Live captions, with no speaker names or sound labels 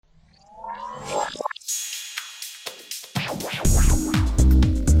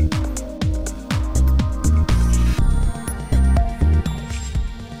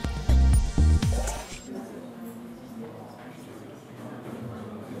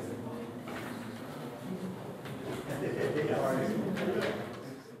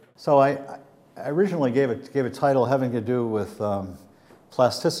So I originally gave a title having to do with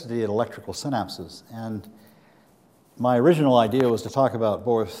plasticity at electrical synapses. And my original idea was to talk about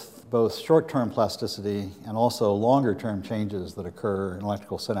both short-term plasticity and also longer-term changes that occur in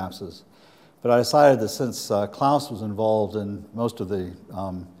electrical synapses. But I decided that since Klaus was involved in most of the,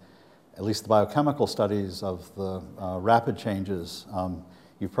 at least the biochemical studies of the rapid changes,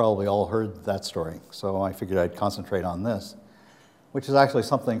 you've probably all heard that story. So I figured I'd concentrate on this, which is actually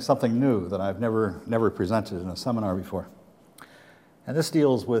something new that I've never presented in a seminar before. And this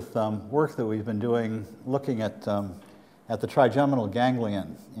deals with work that we've been doing looking at the trigeminal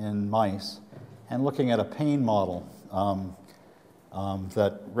ganglion in mice and looking at a pain model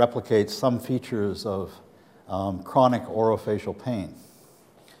that replicates some features of chronic orofacial pain.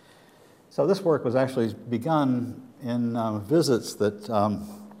 So this work was actually begun in visits that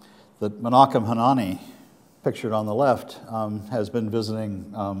Menachem Hanani, pictured on the left, has been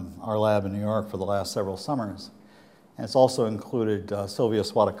visiting our lab in New York for the last several summers. And it's also included Sylvia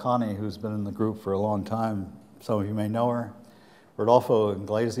Swatakani, who's been in the group for a long time. Some of you may know her. Rodolfo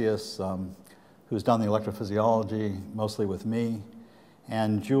Iglesias, who's done the electrophysiology mostly with me.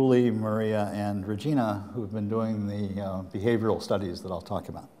 And Julie, Maria, and Regina, who've been doing the behavioral studies that I'll talk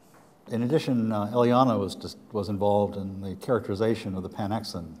about. In addition, Eliana was involved in the characterization of the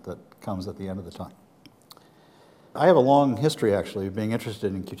pannexin that comes at the end of the talk. I have a long history, actually, of being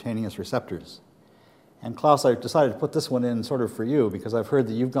interested in cutaneous receptors. And Klaus, I decided to put this one in sort of for you because I've heard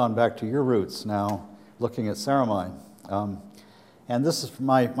that you've gone back to your roots now looking at ceramide. And this is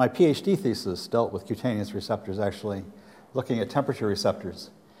my PhD thesis dealt with cutaneous receptors, actually, looking at temperature receptors.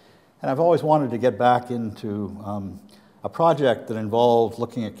 And I've always wanted to get back into a project that involved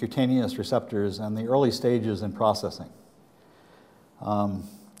looking at cutaneous receptors and the early stages in processing.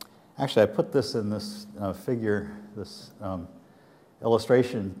 Actually, I put this in this figure, this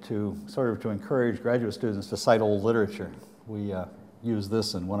illustration to encourage graduate students to cite old literature. We use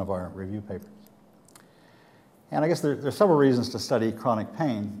this in one of our review papers. And I guess there's several reasons to study chronic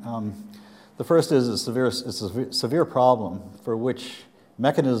pain. The first is it's a severe problem for which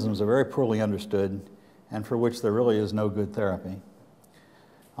mechanisms are very poorly understood and for which there really is no good therapy.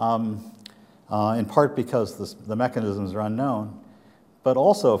 In part because the mechanisms are unknown, but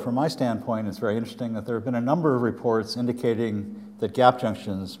also from my standpoint, it's very interesting that there have been a number of reports indicating that gap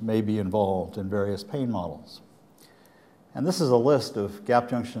junctions may be involved in various pain models. And this is a list of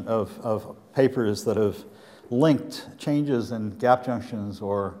of papers that have linked changes in gap junctions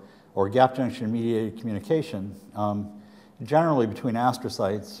or gap junction-mediated communication, generally between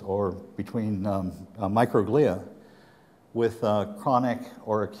astrocytes or between microglia, with chronic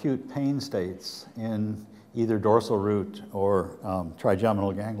or acute pain states in either dorsal root or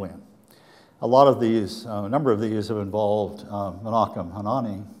trigeminal ganglion. A number of these have involved Menachem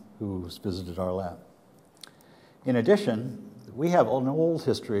Hanani, who's visited our lab. In addition, we have an old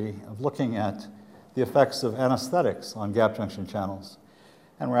history of looking at the effects of anesthetics on gap junction channels.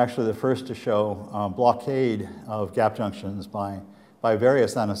 And we're actually the first to show blockade of gap junctions by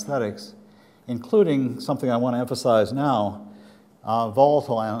various anesthetics, including something I want to emphasize now,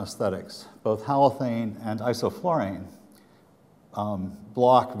 volatile anesthetics. Both halothane and isoflurane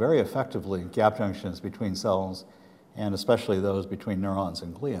block very effectively gap junctions between cells, and especially those between neurons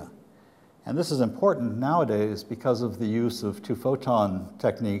and glia. And this is important nowadays because of the use of two-photon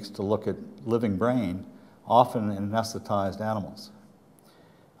techniques to look at living brain, often in anesthetized animals.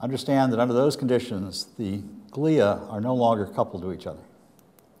 Understand that under those conditions, the glia are no longer coupled to each other.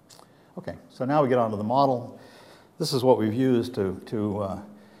 Okay, so now we get onto the model. This is what we've used to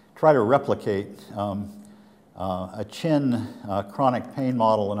try to replicate a chin chronic pain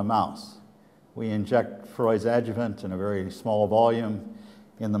model in a mouse. We inject Freud's adjuvant in a very small volume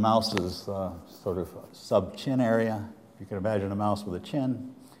in the mouse's sort of sub-chin area. You can imagine a mouse with a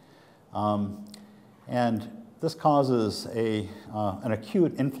chin. And this causes an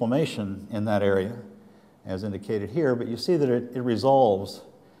acute inflammation in that area, as indicated here, but you see that it resolves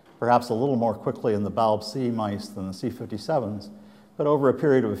perhaps a little more quickly in the BALB-C mice than the C57s, but over a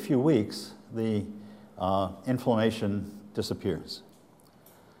period of a few weeks, the inflammation disappears.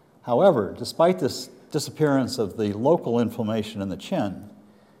 However, despite this disappearance of the local inflammation in the chin,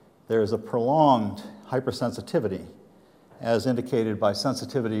 there is a prolonged hypersensitivity, as indicated by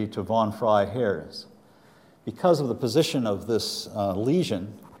sensitivity to von Frey hairs. Because of the position of this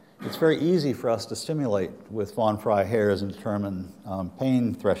lesion, it's very easy for us to stimulate with von Frey hairs and determine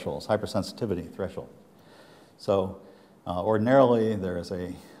pain thresholds, hypersensitivity thresholds. So ordinarily, there is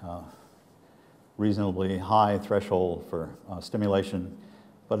a reasonably high threshold for stimulation,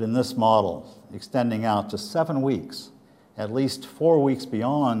 but in this model, extending out to 7 weeks, at least 4 weeks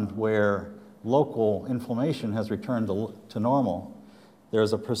beyond where local inflammation has returned to normal,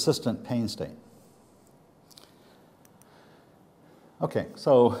 there's a persistent pain state. Okay,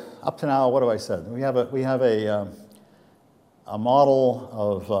 so up to now, what have I said? We have a model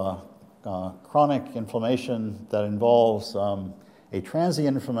of chronic inflammation that involves a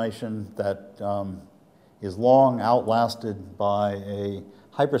transient inflammation that is long outlasted by a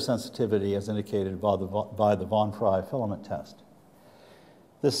hypersensitivity as indicated by the von Frey filament test.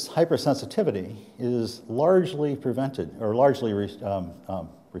 This hypersensitivity is largely prevented or largely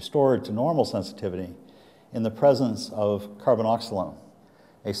restored to normal sensitivity in the presence of carbonoxolone,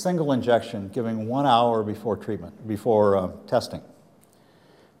 a single injection giving 1 hour before treatment, before testing.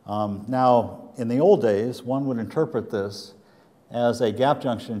 Now, in the old days, one would interpret this as a gap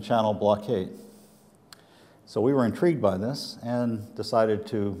junction channel blockade. So we were intrigued by this and decided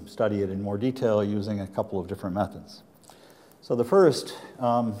to study it in more detail using a couple of different methods. So the first,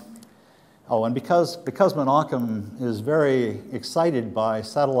 and because Menachem is very excited by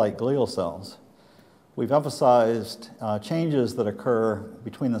satellite glial cells, we've emphasized changes that occur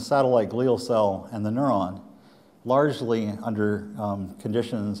between the satellite glial cell and the neuron, largely under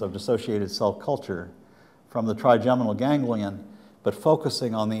conditions of dissociated cell culture from the trigeminal ganglion, but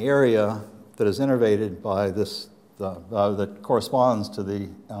focusing on the area that is innervated by this, that corresponds to the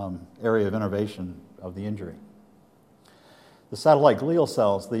area of innervation of the injury. The satellite glial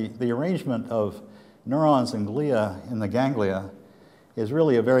cells, the arrangement of neurons and glia in the ganglia is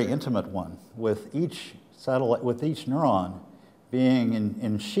really a very intimate one, with each neuron being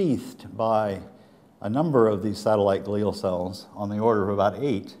ensheathed by a number of these satellite glial cells on the order of about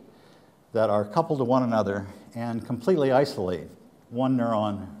 8 that are coupled to one another and completely isolate one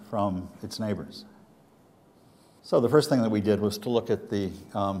neuron from its neighbors. So the first thing that we did was to look at the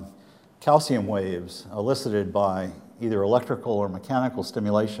calcium waves elicited by either electrical or mechanical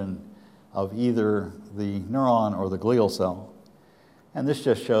stimulation of either the neuron or the glial cell. And this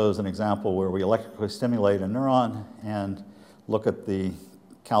just shows an example where we electrically stimulate a neuron and look at the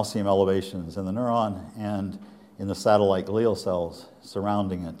calcium elevations in the neuron and in the satellite glial cells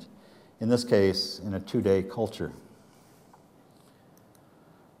surrounding it, in this case, in a 2-day culture.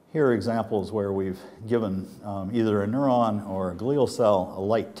 Here are examples where we've given either a neuron or a glial cell a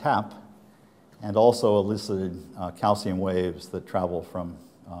light tap and also elicited calcium waves that travel from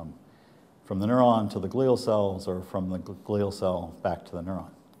the neuron to the glial cells or from the glial cell back to the neuron.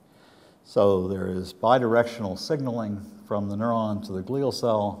 So there is bidirectional signaling from the neuron to the glial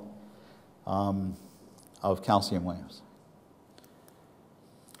cell of calcium waves.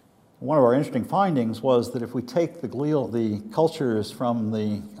 One of our interesting findings was that if we take the cultures from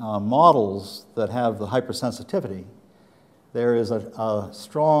the models that have the hypersensitivity, there is a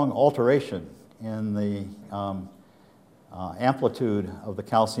strong alteration in the amplitude of the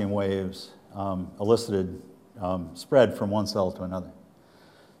calcium waves elicited, spread from one cell to another.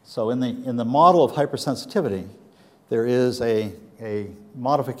 So in the model of hypersensitivity, there is a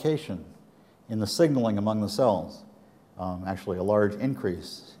modification in the signaling among the cells, actually a large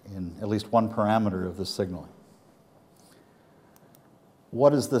increase in at least one parameter of this signaling.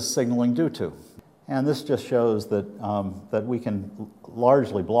 What does this signaling do to? And this just shows that we can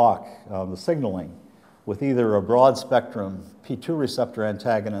largely block the signaling with either a broad spectrum P2 receptor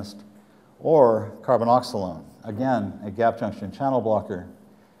antagonist or carbonoxolone, again, a gap junction channel blocker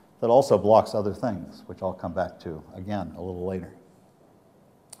that also blocks other things, which I'll come back to again a little later.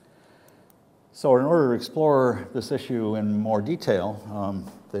 So in order to explore this issue in more detail,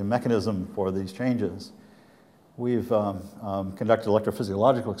 the mechanism for these changes, we've conducted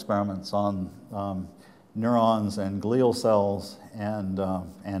electrophysiological experiments on neurons and glial cells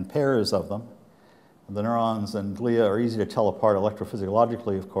and pairs of them. The neurons and glia are easy to tell apart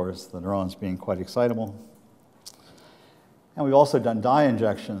electrophysiologically, of course, the neurons being quite excitable. And we've also done dye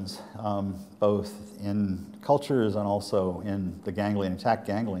injections, both in cultures and also in the ganglion, intact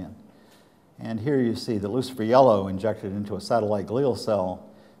ganglion. And here you see the lucifer yellow injected into a satellite glial cell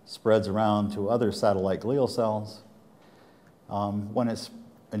spreads around to other satellite glial cells. When it's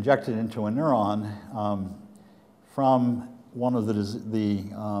injected into a neuron, from one of the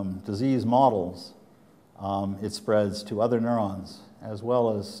disease models, it spreads to other neurons as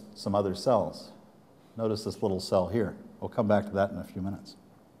well as some other cells. Notice this little cell here. We'll come back to that in a few minutes.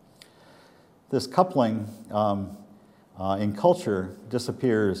 This coupling in culture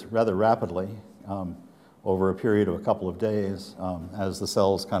disappears rather rapidly over a period of a couple of days as the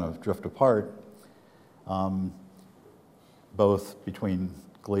cells kind of drift apart, both between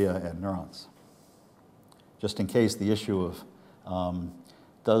glia and neurons. Just in case the issue of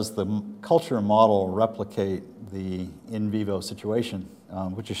does the culture model replicate the in vivo situation,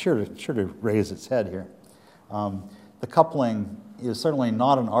 which is sure to raise its head here. The coupling is certainly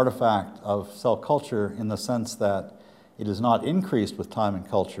not an artifact of cell culture in the sense that it is not increased with time and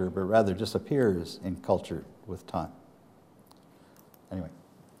culture, but rather disappears in culture with time. Anyway,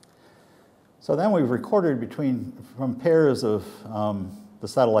 so then we've recorded from pairs of the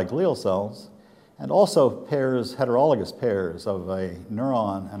satellite glial cells, and also heterologous pairs of a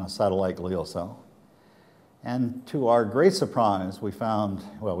neuron and a satellite glial cell. And to our great surprise, we found,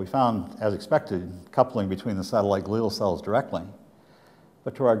 as expected, coupling between the satellite glial cells directly.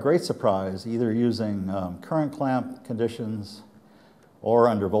 But to our great surprise, either using current clamp conditions or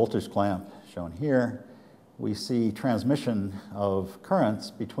under voltage clamp, shown here, we see transmission of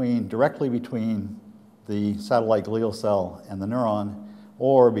currents directly between the satellite glial cell and the neuron,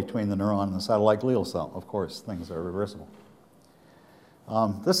 or between the neuron and the satellite glial cell. Of course, things are reversible.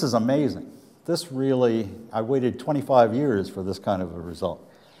 This is amazing. I waited 25 years for this kind of a result.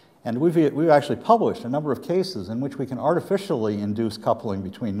 And we've actually published a number of cases in which we can artificially induce coupling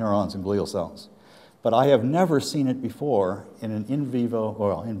between neurons and glial cells. But I have never seen it before in an in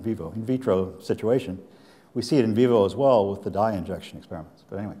vitro situation. We see it in vivo as well with the dye injection experiments.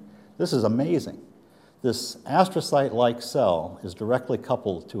 But anyway, this is amazing. This astrocyte-like cell is directly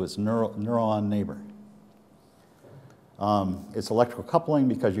coupled to its neuron neighbor. It's electrical coupling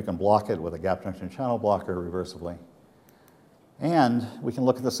because you can block it with a gap junction channel blocker reversibly. And we can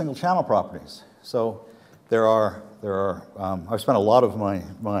look at the single channel properties. So I've spent a lot of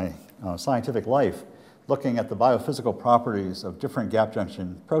my scientific life looking at the biophysical properties of different gap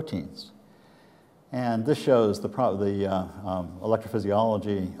junction proteins. And this shows the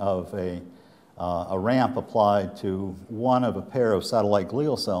electrophysiology of a ramp applied to one of a pair of satellite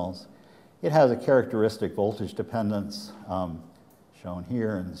glial cells. It has a characteristic voltage dependence shown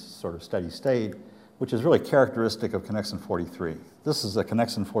here in sort of steady state, which is really characteristic of connexin 43. This is a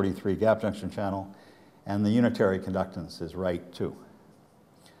connexin 43 gap junction channel, and the unitary conductance is right too.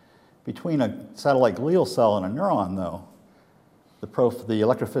 Between a satellite glial cell and a neuron, though, the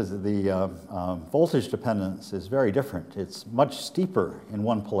voltage dependence is very different. It's much steeper in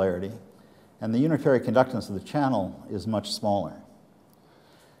one polarity, and the unitary conductance of the channel is much smaller.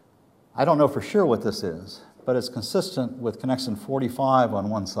 I don't know for sure what this is, but it's consistent with connexin 45 on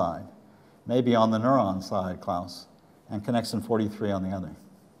one side, maybe on the neuron side, Klaus, and connexin 43 on the other.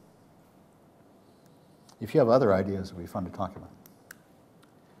 If you have other ideas, it would be fun to talk about.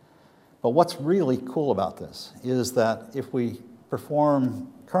 But what's really cool about this is that if we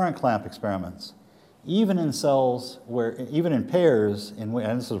perform current clamp experiments, even in cells even in pairs, and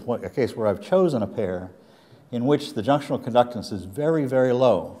this is a case where I've chosen a pair in which the junctional conductance is very, very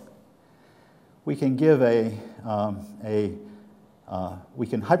low, we can give we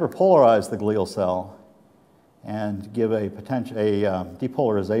can hyperpolarize the glial cell and give a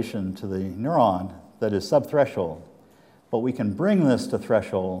depolarization to the neuron that is subthreshold. But we can bring this to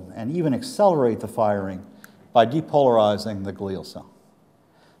threshold and even accelerate the firing by depolarizing the glial cell.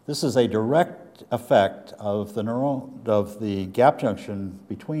 This is a direct effect of the gap junction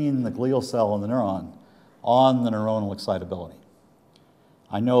between the glial cell and the neuron on the neuronal excitability.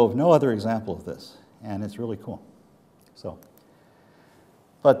 I know of no other example of this, and it's really cool.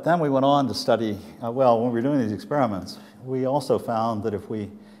 But then we went on to study, when we were doing these experiments, we also found that if we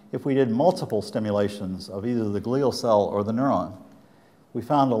did multiple stimulations of either the glial cell or the neuron, we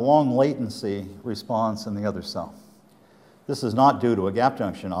found a long latency response in the other cell. This is not due to a gap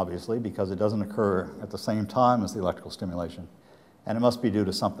junction, obviously, because it doesn't occur at the same time as the electrical stimulation, and it must be due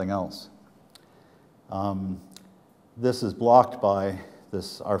to something else. This is blocked by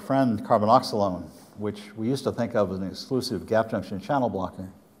our friend carboxylone, which we used to think of as an exclusive gap junction channel blocker.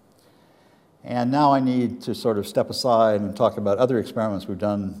 And now I need to sort of step aside and talk about other experiments we've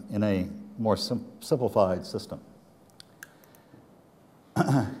done in a more simplified system.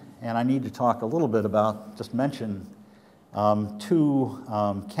 And I need to talk a little bit about, just mention two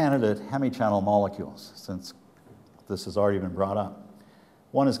candidate hemichannel molecules, since this has already been brought up.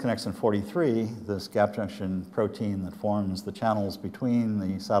 One is connexin 43, this gap junction protein that forms the channels between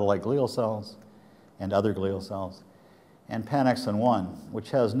the satellite glial cells and other glial cells, and pannexin 1,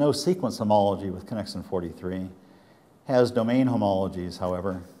 which has no sequence homology with connexin 43, has domain homologies,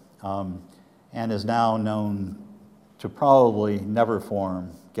 however, and is now known to probably never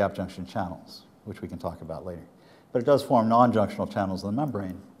form gap junction channels, which we can talk about later. But it does form non-junctional channels in the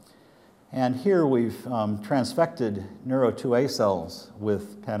membrane. And here we've transfected neuro 2A cells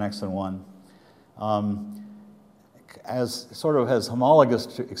with pannexin 1, as sort of as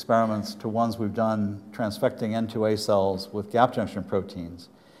homologous experiments to ones we've done transfecting N2A cells with gap junction proteins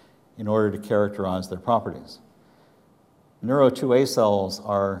in order to characterize their properties. Neuro2A cells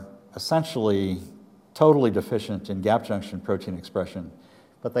are essentially totally deficient in gap junction protein expression,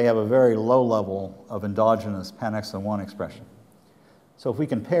 but they have a very low level of endogenous panexin 1 expression. So if we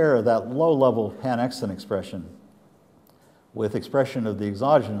compare that low level panexin expression with expression of the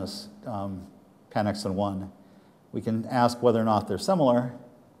exogenous panexin 1, we can ask whether or not they're similar,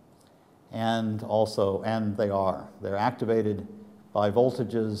 and they are. They're activated by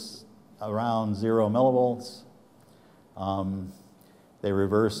voltages around 0 millivolts. They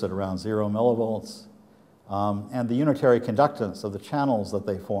reverse at around 0 millivolts. And the unitary conductance of the channels that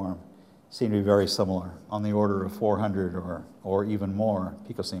they form seem to be very similar, on the order of 400 or even more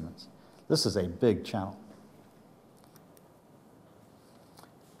picosiemens. This is a big channel.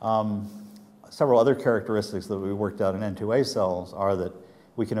 Several other characteristics that we worked out in N2A cells are that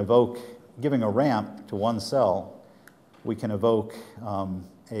we can evoke, giving a ramp to one cell, we can evoke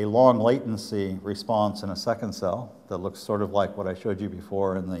a long latency response in a second cell that looks sort of like what I showed you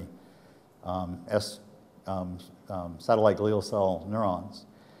before in the satellite glial cell neurons.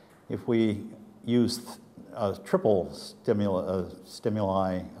 If we use a triple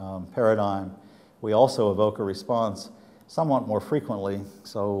stimuli paradigm, we also evoke a response somewhat more frequently.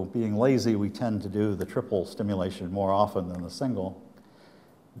 So being lazy, we tend to do the triple stimulation more often than the single.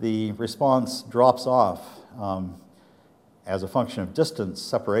 The response drops off as a function of distance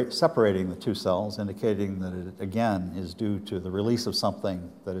separating the two cells, indicating that it, again, is due to the release of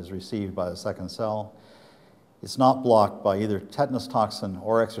something that is received by the second cell. It's not blocked by either tetanus toxin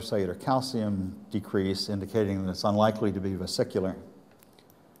or extracellular calcium decrease, indicating that it's unlikely to be vesicular.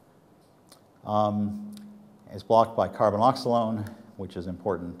 It's blocked by carbonoxylone, which is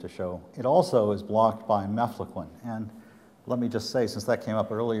important to show. It also is blocked by mefloquine. And let me just say, since that came up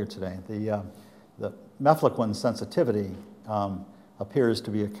earlier today, the mefloquine sensitivity appears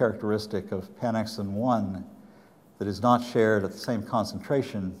to be a characteristic of panexin 1 that is not shared at the same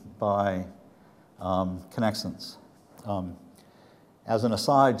concentration by connexins. As an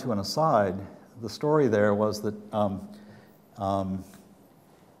aside to an aside, the story there was that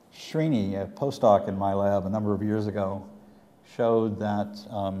Srini, a postdoc in my lab a number of years ago, showed that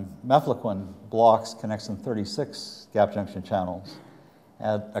mefloquine blocks connexin 36 gap junction channels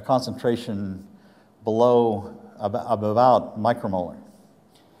at a concentration below about micromolar.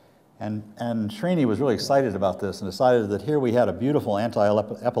 And Srini was really excited about this and decided that here we had a beautiful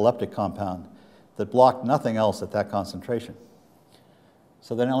anti-epileptic compound that blocked nothing else at that concentration.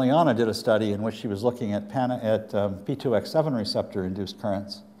 So then Eliana did a study in which she was looking at P2X7 receptor-induced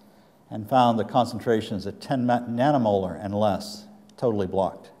currents and found the concentrations at 10 nanomolar and less, totally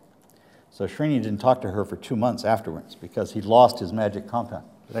blocked. So Srini didn't talk to her for 2 months afterwards because he'd lost his magic compound.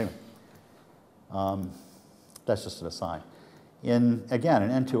 But anyway, that's just an aside. Again,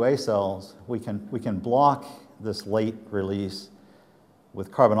 in N2A cells, we can block this late release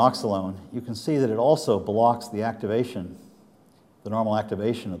with carbonoxylone. You can see that it also blocks the activation, the normal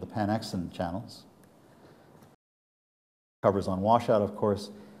activation of the panexin channels. Covers on washout, of course.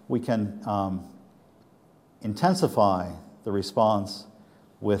 We can intensify the response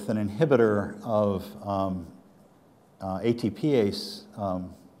with an inhibitor of ATPase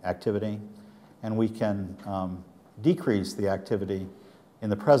activity, and we can decrease the activity in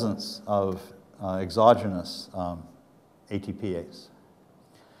the presence of exogenous ATPase.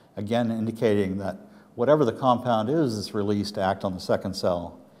 Again, indicating that whatever the compound is that's released to act on the second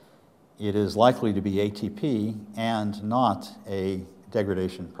cell, it is likely to be ATP and not a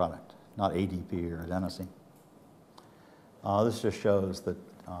degradation product, not ADP or adenosine. This just shows that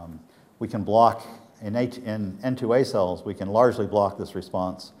we can block, in N2A cells, we can largely block this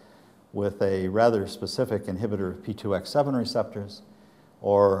response with a rather specific inhibitor of P2X7 receptors,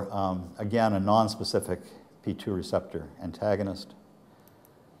 or again, a non-specific P2 receptor antagonist.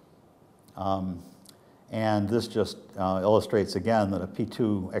 And this just illustrates again that a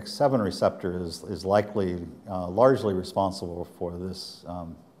P2X7 receptor is likely largely responsible for this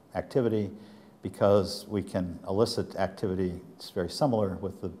activity, because we can elicit activity that's very similar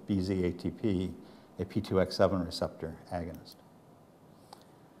with the BZ-ATP, a P2X7 receptor agonist.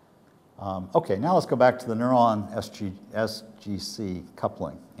 Okay, now let's go back to the neuron SGC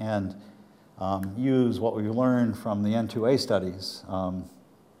coupling and use what we learned from the N2A studies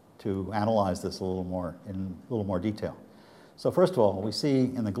to analyze this in a little more detail. So first of all, we see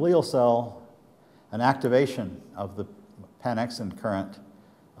in the glial cell an activation of the panexin current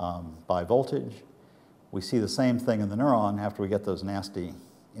by voltage. We see the same thing in the neuron after we get those nasty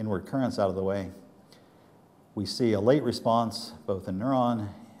inward currents out of the way. We see a late response both in neuron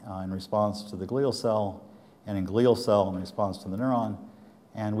in response to the glial cell and in glial cell in response to the neuron,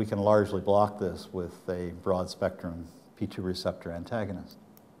 and we can largely block this with a broad spectrum P2 receptor antagonist.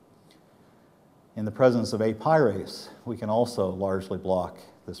 In the presence of apyrase, we can also largely block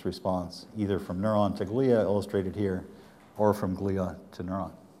this response, either from neuron to glia, illustrated here, or from glia to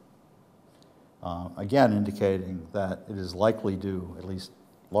neuron. Again, indicating that it is likely due, at least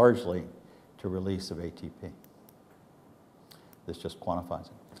largely, to release of ATP. This just quantifies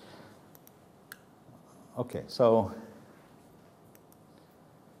it. Okay, so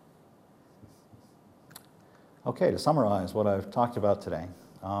to summarize what I've talked about today,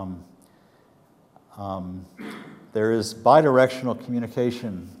 there is bidirectional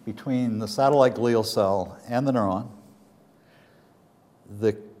communication between the satellite glial cell and the neuron.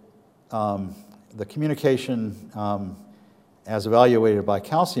 The communication, as evaluated by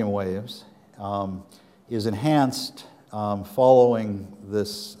calcium waves, is enhanced following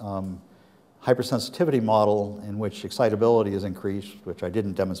this hypersensitivity model in which excitability is increased, which I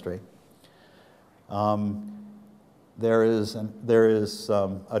didn't demonstrate. There is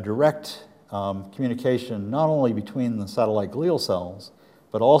a direct communication not only between the satellite glial cells,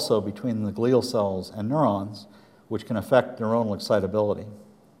 but also between the glial cells and neurons, which can affect neuronal excitability.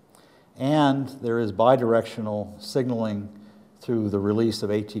 And there is bidirectional signaling through the release of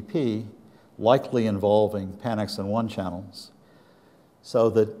ATP, likely involving pannexin 1 channels. So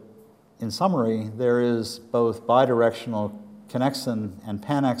that, in summary, there is both bidirectional connexin and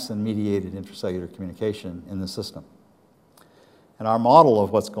pannexin-mediated intracellular communication in the system. And our model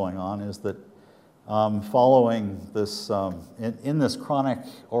of what's going on is that following this, in this chronic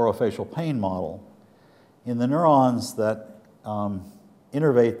orofacial pain model, in the neurons that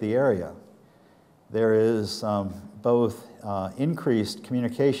innervate the area, there is both increased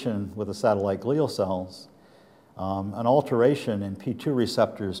communication with the satellite glial cells, an alteration in P2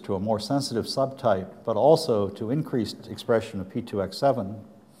 receptors to a more sensitive subtype, but also to increased expression of P2X7.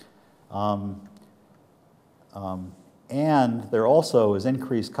 And there also is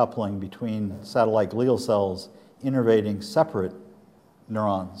increased coupling between satellite glial cells innervating separate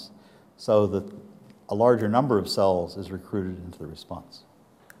neurons, so that a larger number of cells is recruited into the response.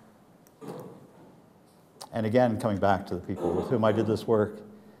 And again, coming back to the people with whom I did this work,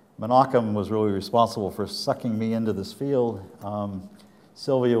 Menachem was really responsible for sucking me into this field.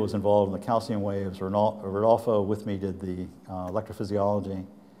 Sylvia was involved in the calcium waves. Rodolfo with me did the electrophysiology,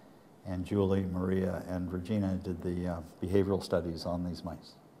 and Julie, Maria, and Regina did the behavioral studies on these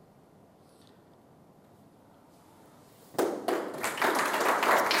mice.